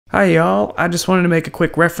Hi y'all, I just wanted to make a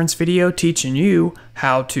quick reference video teaching you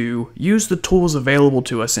how to use the tools available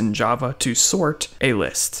to us in Java to sort a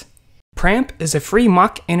list. Pramp is a free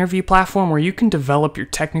mock interview platform where you can develop your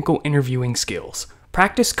technical interviewing skills.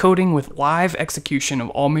 Practice coding with live execution of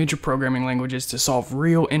all major programming languages to solve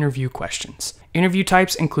real interview questions. Interview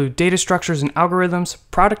types include data structures and algorithms,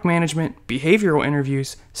 product management, behavioral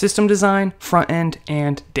interviews, system design, front-end,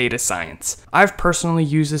 and data science. I've personally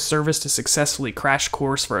used this service to successfully crash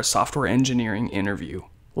course for a software engineering interview.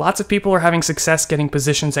 Lots of people are having success getting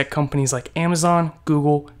positions at companies like Amazon,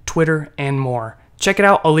 Google, Twitter, and more. Check it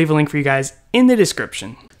out, I'll leave a link for you guys in the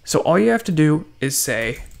description. So all you have to do is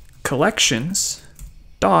say Collections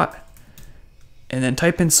dot and then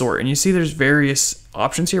type in sort, and you see there's various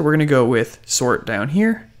options here. We're going to go with sort down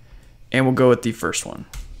here, and we'll go with the first one.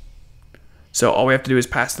 So all we have to do is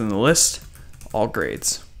pass in the list all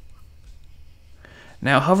grades.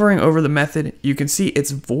 Now hovering over the method, you can see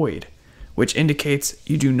it's void, which indicates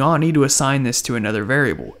you do not need to assign this to another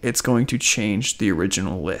variable. It's going to change the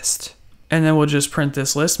original list. And then we'll just print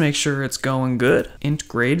this list, make sure it's going good. Int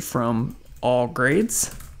grade from all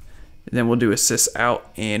grades. Then we'll do a sys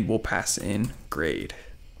out and we'll pass in grade.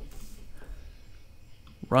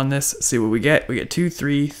 Run this, see what we get. We get 2,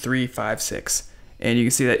 3, 3, 5, 6. And you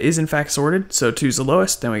can see that is in fact sorted. So 2 is the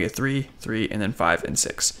lowest, then we get 3, 3, and then 5 and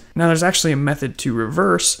 6. Now there's actually a method to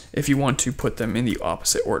reverse if you want to put them in the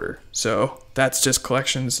opposite order. So that's just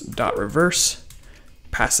Collections.reverse,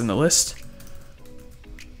 pass in the list.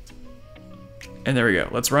 And there we go,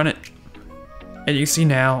 let's run it. And you see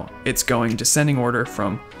now it's going descending order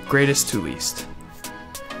from greatest to least.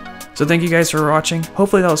 So thank you guys for watching.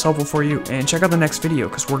 Hopefully that was helpful for you, and check out the next video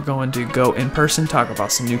because we're going to go in person, talk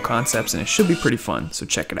about some new concepts, and it should be pretty fun, so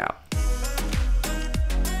check it out.